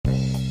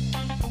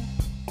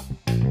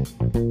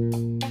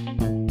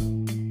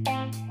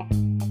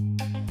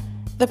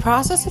The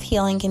process of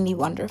healing can be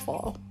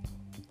wonderful,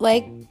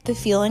 like the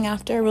feeling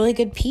after a really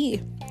good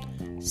pee.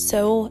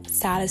 So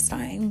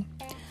satisfying.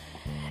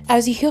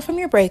 As you heal from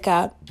your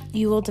breakup,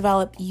 you will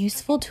develop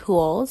useful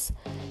tools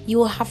you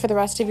will have for the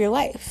rest of your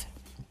life.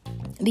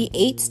 The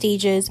 8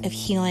 stages of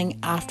healing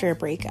after a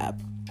breakup.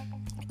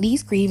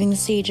 These grieving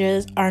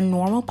stages are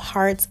normal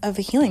parts of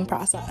the healing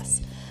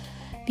process.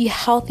 The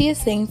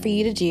healthiest thing for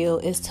you to do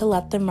is to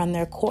let them run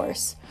their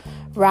course,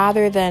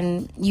 rather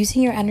than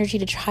using your energy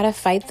to try to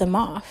fight them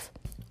off.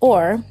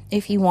 Or,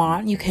 if you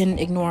want, you can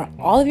ignore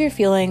all of your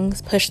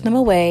feelings, push them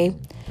away,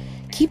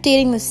 keep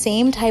dating the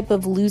same type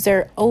of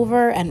loser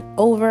over and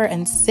over,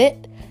 and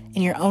sit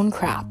in your own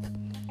crap.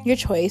 Your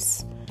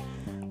choice.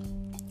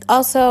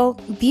 Also,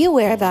 be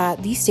aware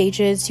that these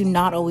stages do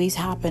not always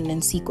happen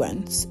in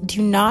sequence.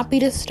 Do not be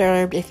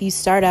disturbed if you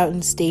start out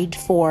in stage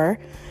 4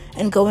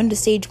 and go into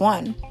stage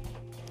 1.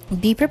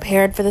 Be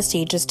prepared for the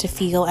stages to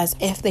feel as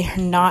if they are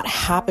not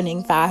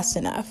happening fast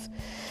enough.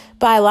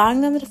 By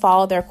allowing them to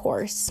follow their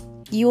course,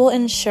 you will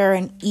ensure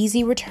an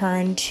easy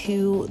return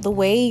to the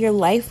way your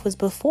life was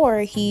before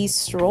he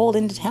strolled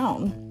into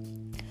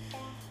town.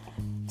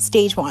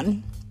 Stage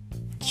 1.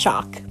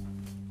 Shock.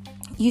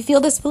 You feel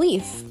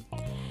disbelief.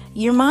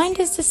 Your mind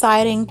is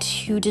deciding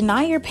to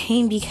deny your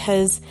pain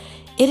because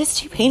it is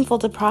too painful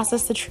to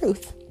process the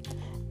truth.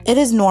 It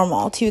is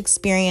normal to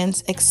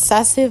experience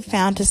excessive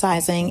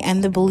fantasizing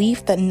and the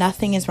belief that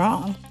nothing is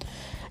wrong.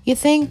 You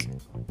think,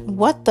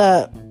 what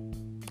the ?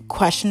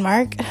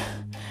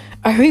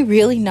 Are we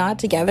really not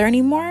together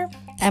anymore?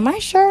 Am I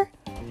sure?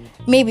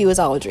 Maybe it was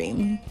all a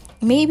dream.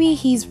 Maybe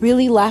he's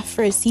really left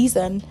for a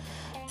season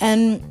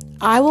and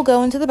I will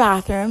go into the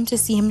bathroom to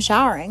see him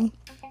showering.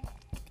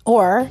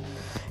 Or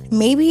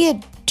maybe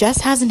it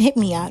just hasn't hit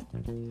me yet.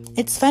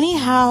 It's funny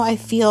how I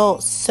feel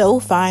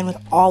so fine with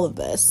all of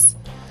this.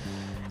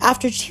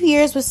 After 2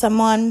 years with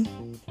someone,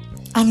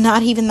 I'm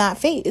not even that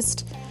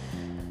fazed.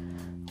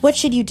 What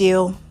should you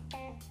do?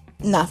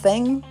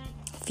 Nothing.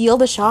 Feel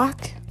the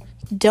shock.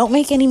 Don't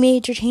make any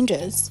major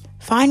changes.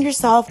 Find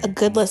yourself a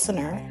good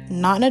listener,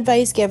 not an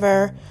advice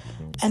giver,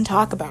 and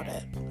talk about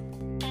it.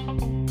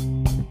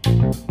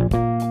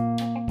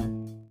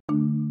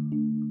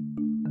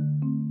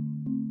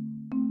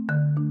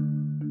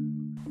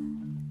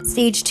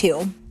 Stage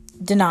 2,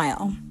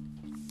 denial.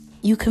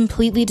 You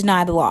completely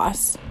deny the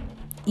loss.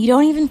 You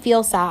don't even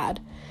feel sad.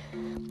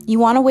 You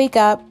want to wake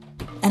up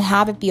and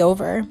have it be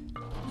over.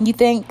 You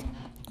think,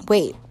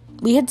 wait,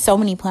 we had so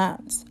many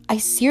plans. I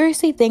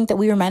seriously think that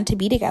we were meant to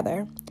be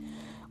together.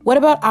 What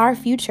about our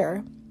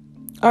future?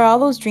 Are all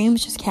those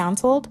dreams just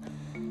canceled?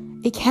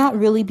 It can't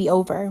really be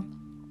over.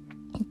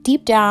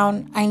 Deep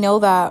down, I know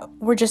that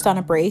we're just on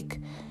a break.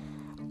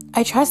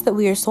 I trust that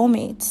we are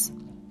soulmates.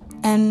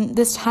 And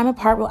this time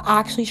apart will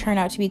actually turn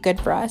out to be good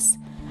for us.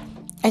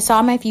 I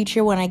saw my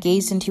future when I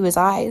gazed into his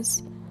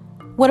eyes.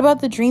 What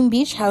about the dream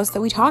beach house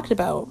that we talked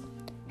about?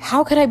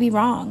 How could I be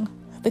wrong?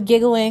 The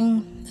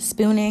giggling, the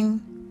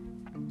spooning.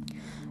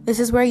 This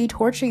is where you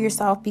torture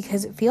yourself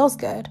because it feels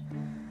good.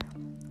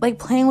 Like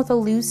playing with a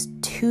loose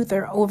tooth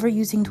or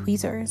overusing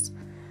tweezers.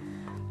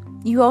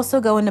 You also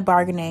go into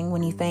bargaining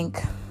when you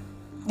think,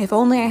 if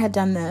only I had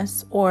done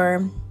this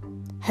or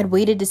had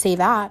waited to say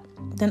that,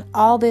 then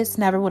all this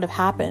never would have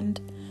happened.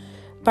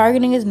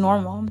 Bargaining is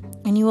normal,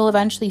 and you will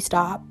eventually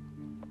stop.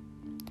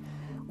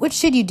 What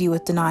should you do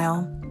with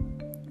denial?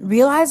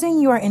 Realizing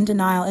you are in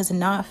denial is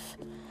enough.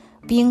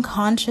 Being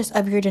conscious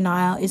of your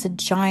denial is a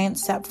giant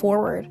step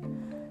forward.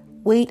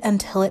 Wait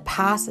until it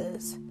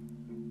passes.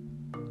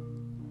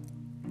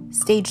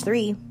 Stage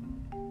 3,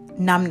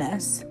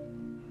 numbness.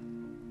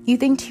 You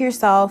think to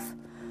yourself,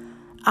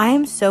 I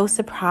am so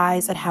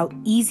surprised at how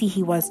easy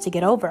he was to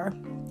get over.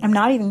 I'm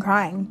not even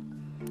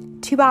crying.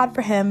 Too bad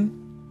for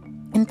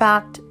him. In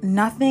fact,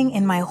 nothing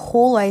in my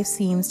whole life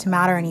seems to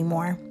matter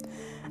anymore.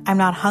 I'm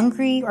not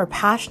hungry or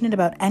passionate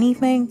about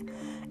anything.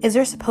 Is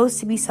there supposed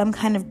to be some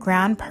kind of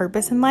grand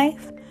purpose in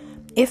life?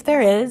 If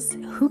there is,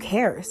 who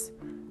cares?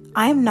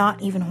 I am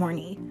not even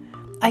horny.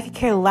 I could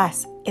care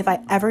less if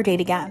I ever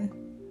date again.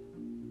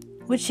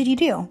 What should you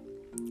do?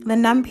 The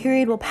numb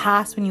period will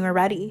pass when you are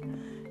ready.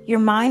 Your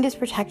mind is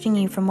protecting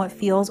you from what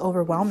feels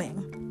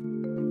overwhelming.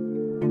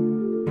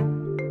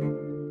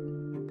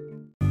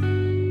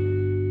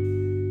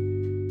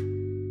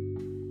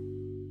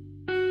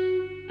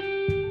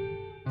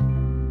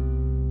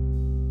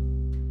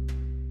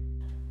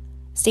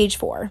 Stage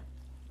 4,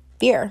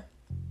 fear.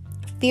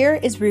 Fear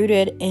is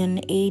rooted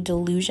in a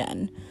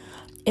delusion.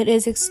 It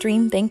is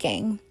extreme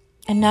thinking,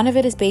 and none of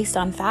it is based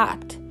on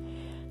fact.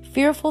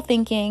 Fearful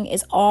thinking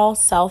is all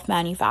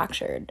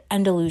self-manufactured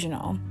and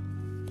delusional.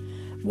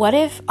 What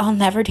if I'll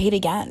never date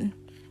again?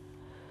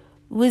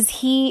 Was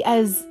he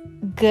as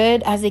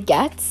good as it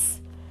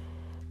gets?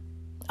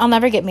 I'll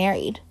never get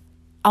married.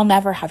 I'll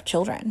never have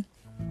children.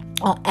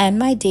 I'll end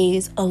my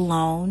days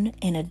alone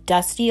in a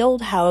dusty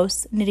old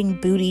house,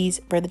 knitting booties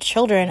for the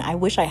children I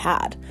wish I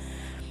had.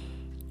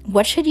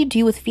 What should you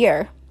do with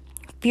fear?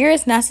 Fear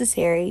is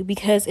necessary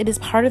because it is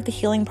part of the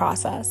healing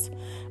process.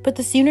 But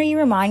the sooner you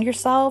remind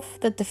yourself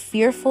that the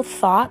fearful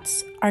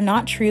thoughts are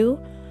not true,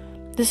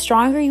 the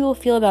stronger you will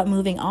feel about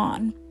moving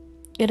on.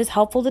 It is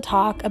helpful to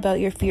talk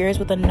about your fears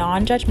with a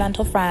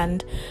non-judgmental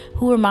friend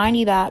who will remind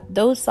you that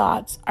those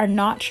thoughts are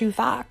not true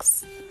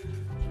facts.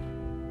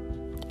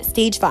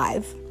 Stage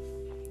 5,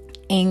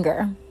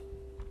 anger.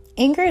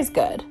 Anger is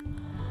good.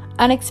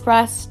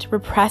 Unexpressed,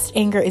 repressed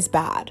anger is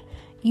bad.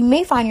 You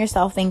may find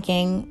yourself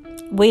thinking,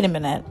 wait a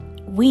minute,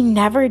 we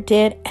never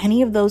did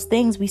any of those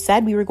things we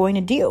said we were going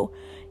to do.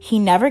 He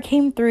never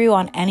came through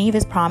on any of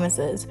his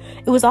promises.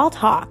 It was all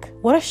talk.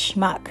 What a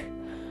schmuck.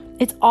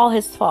 It's all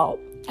his fault.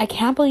 I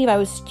can't believe I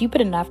was stupid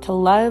enough to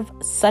love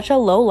such a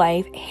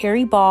low-life,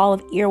 hairy ball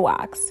of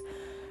earwax.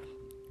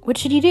 What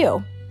should you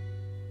do?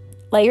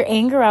 Let your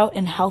anger out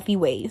in healthy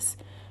ways.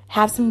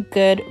 Have some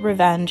good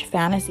revenge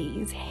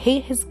fantasies.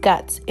 Hate his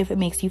guts if it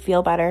makes you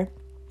feel better.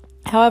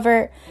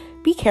 However,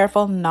 be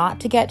careful not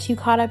to get too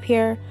caught up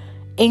here.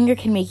 Anger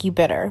can make you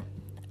bitter.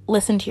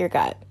 Listen to your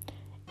gut.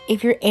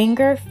 If your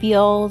anger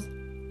feels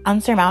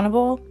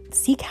unsurmountable,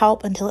 seek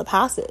help until it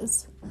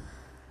passes.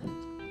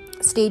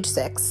 Stage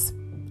 6,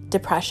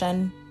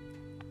 depression.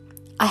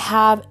 I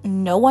have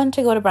no one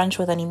to go to brunch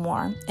with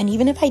anymore, and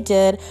even if I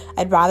did,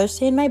 I'd rather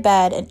stay in my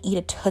bed and eat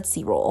a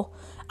Tootsie Roll.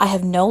 I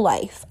have no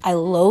life. I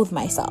loathe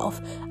myself.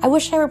 I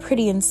wish I were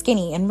pretty and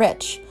skinny and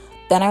rich.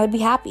 Then I would be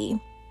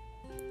happy.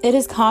 It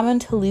is common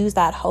to lose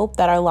that hope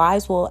that our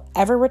lives will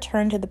ever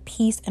return to the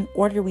peace and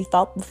order we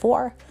felt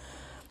before.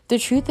 The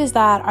truth is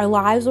that our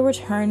lives will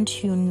return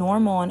to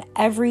normal and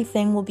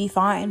everything will be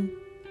fine.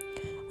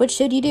 What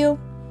should you do?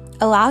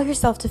 Allow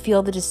yourself to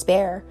feel the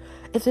despair.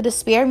 If the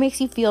despair makes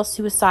you feel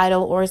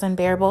suicidal or is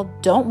unbearable,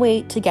 don't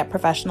wait to get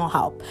professional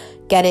help.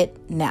 Get it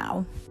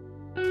now.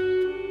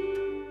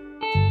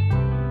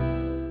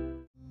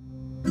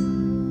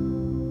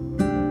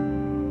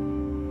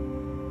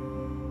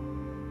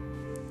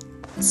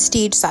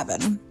 Stage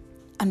 7,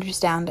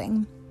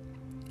 understanding.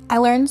 I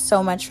learned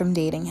so much from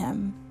dating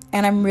him,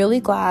 and I'm really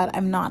glad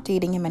I'm not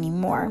dating him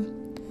anymore.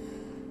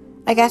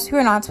 I guess we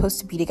were not supposed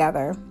to be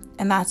together,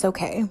 and that's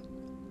okay.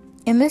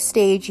 In this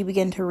stage, you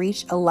begin to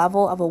reach a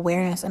level of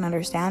awareness and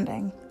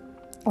understanding,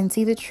 and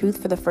see the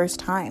truth for the first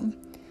time.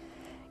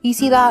 You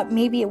see that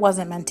maybe it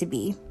wasn't meant to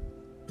be.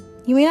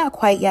 You may not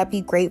quite yet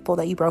be grateful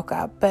that you broke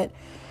up, but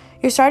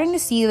you're starting to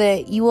see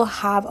that you will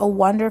have a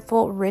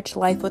wonderful, rich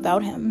life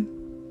without him.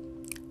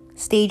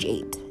 Stage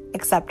 8,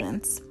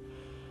 acceptance.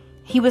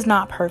 He was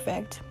not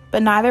perfect,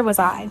 but neither was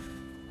I.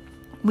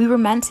 We were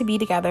meant to be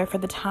together for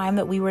the time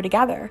that we were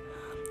together.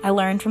 I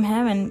learned from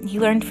him and he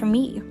learned from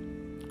me.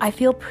 I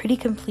feel pretty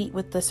complete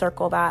with the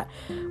circle that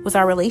was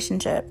our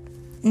relationship.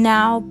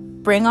 Now,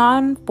 bring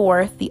on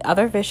forth the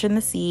other fish in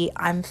the sea.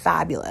 I'm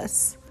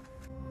fabulous.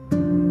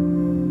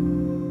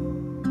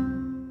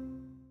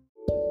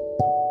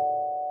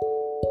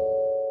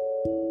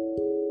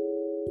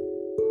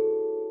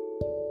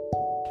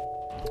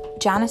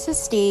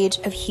 Janice's stage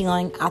of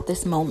healing at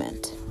this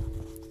moment.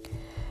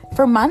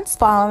 For months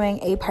following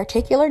a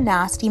particular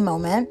nasty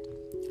moment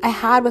I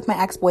had with my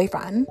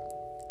ex-boyfriend,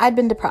 I'd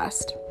been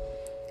depressed.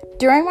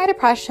 During my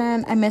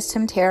depression, I missed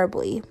him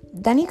terribly.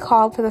 Then he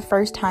called for the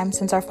first time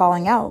since our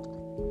falling out.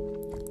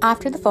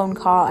 After the phone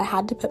call, I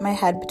had to put my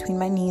head between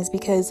my knees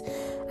because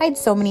I had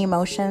so many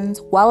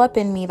emotions well up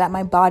in me that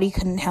my body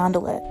couldn't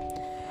handle it.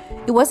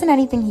 It wasn't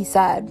anything he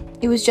said.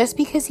 It was just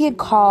because he had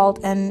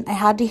called and I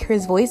had to hear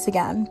his voice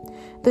again.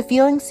 The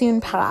feeling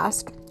soon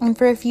passed, and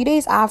for a few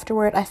days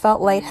afterward, I felt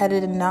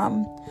lightheaded and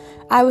numb.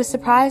 I was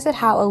surprised at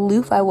how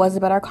aloof I was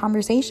about our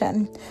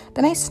conversation.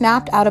 Then I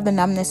snapped out of the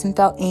numbness and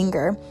felt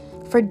anger.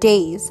 For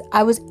days,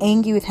 I was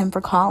angry with him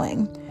for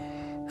calling,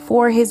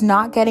 for his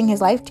not getting his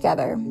life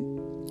together,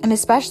 and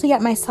especially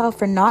at myself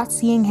for not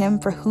seeing him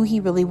for who he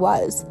really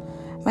was.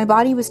 My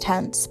body was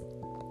tense.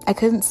 I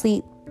couldn't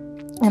sleep,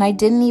 and I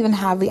didn't even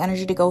have the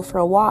energy to go for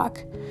a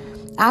walk.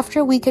 After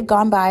a week had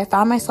gone by, I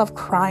found myself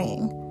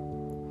crying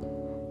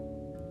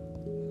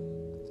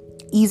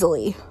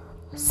easily.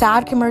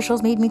 Sad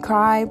commercials made me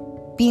cry.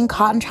 Being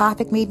caught in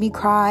traffic made me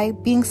cry.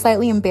 Being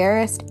slightly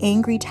embarrassed,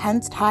 angry,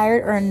 tense,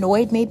 tired, or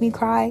annoyed made me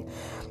cry.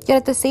 Yet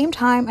at the same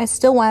time, I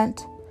still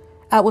went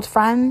out with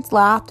friends,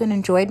 laughed, and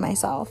enjoyed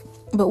myself.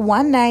 But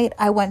one night,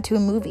 I went to a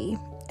movie,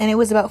 and it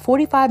was about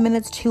 45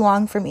 minutes too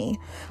long for me.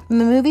 When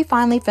the movie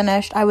finally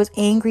finished, I was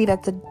angry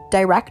that the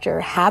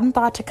director hadn't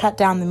thought to cut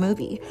down the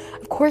movie.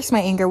 Of course, my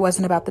anger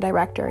wasn't about the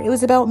director. It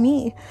was about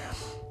me.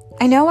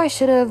 I know I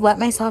should have let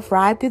myself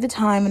ride through the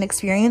time and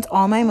experience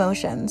all my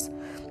emotions.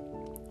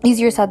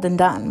 Easier said than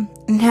done.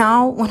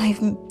 Now, when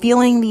I'm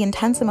feeling the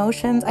intense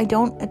emotions, I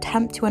don't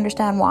attempt to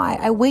understand why.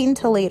 I wait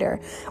until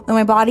later, when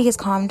my body has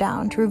calmed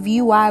down, to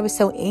review why I was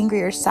so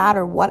angry or sad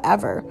or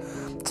whatever.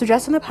 So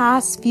just in the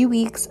past few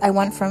weeks, I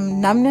went from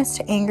numbness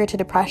to anger to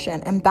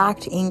depression and back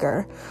to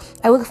anger.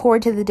 I look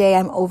forward to the day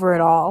I'm over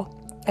it all.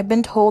 I've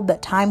been told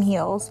that time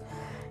heals.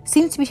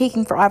 Seems to be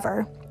taking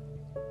forever.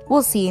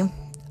 We'll see.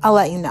 I'll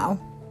let you know.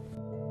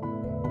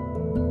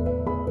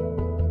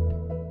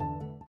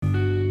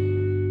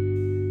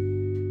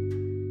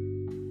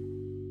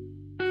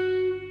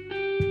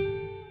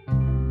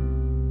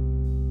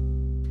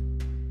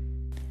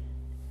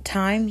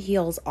 Time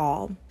heals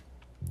all.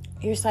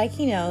 Your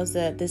psyche knows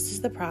that this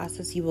is the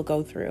process you will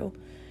go through,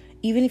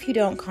 even if you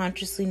don't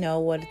consciously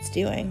know what it's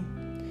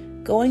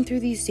doing. Going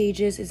through these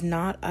stages is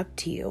not up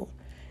to you.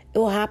 It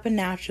will happen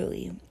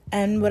naturally,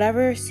 and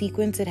whatever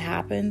sequence it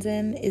happens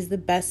in is the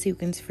best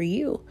sequence for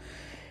you.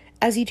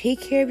 As you take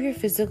care of your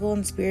physical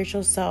and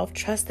spiritual self,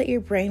 trust that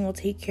your brain will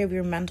take care of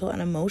your mental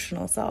and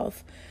emotional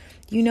self.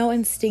 You know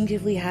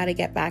instinctively how to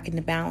get back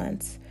into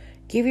balance.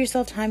 Give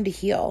yourself time to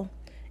heal.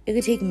 It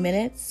could take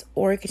minutes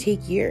or it could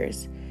take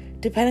years,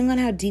 depending on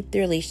how deep the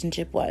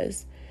relationship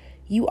was.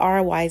 You are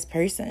a wise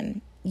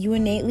person. You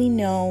innately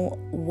know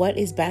what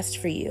is best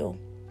for you.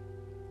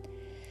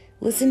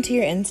 Listen to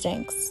your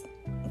instincts.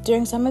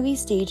 During some of these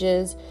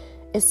stages,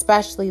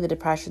 especially the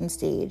depression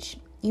stage,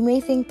 you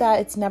may think that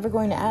it's never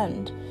going to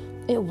end.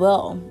 It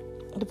will.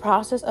 The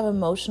process of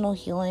emotional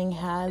healing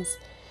has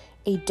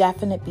a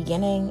definite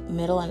beginning,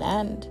 middle, and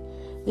end.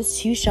 This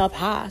too shall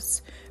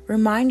pass.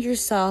 Remind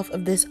yourself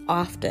of this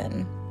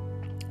often.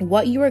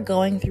 What you are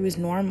going through is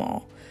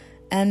normal,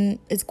 and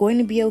it's going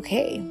to be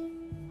okay.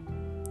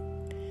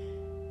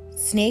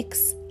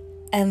 Snakes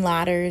and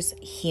ladders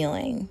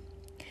healing.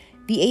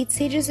 The 8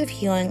 stages of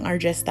healing are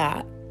just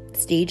that,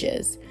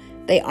 stages.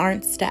 They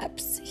aren't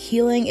steps.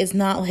 Healing is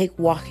not like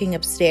walking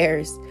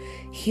upstairs.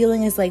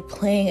 Healing is like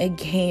playing a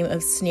game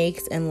of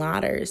snakes and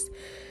ladders.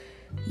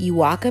 You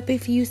walk up a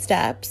few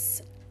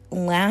steps,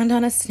 land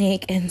on a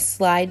snake, and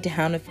slide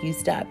down a few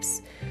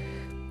steps.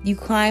 You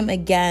climb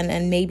again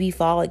and maybe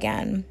fall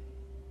again.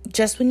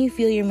 Just when you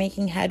feel you're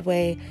making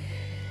headway,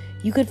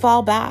 you could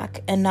fall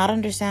back and not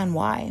understand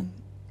why.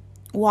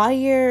 While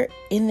you're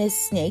in this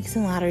snakes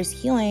and ladders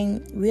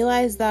healing,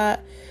 realize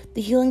that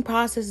the healing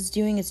process is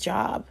doing its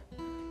job.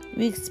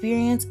 We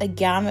experience a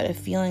gamut of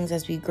feelings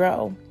as we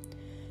grow.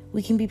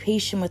 We can be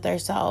patient with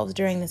ourselves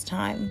during this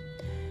time,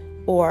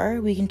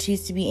 or we can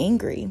choose to be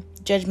angry,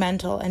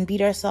 judgmental, and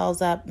beat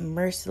ourselves up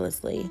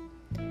mercilessly.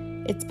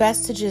 It's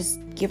best to just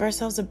give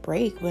ourselves a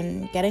break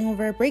when getting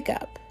over a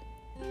breakup.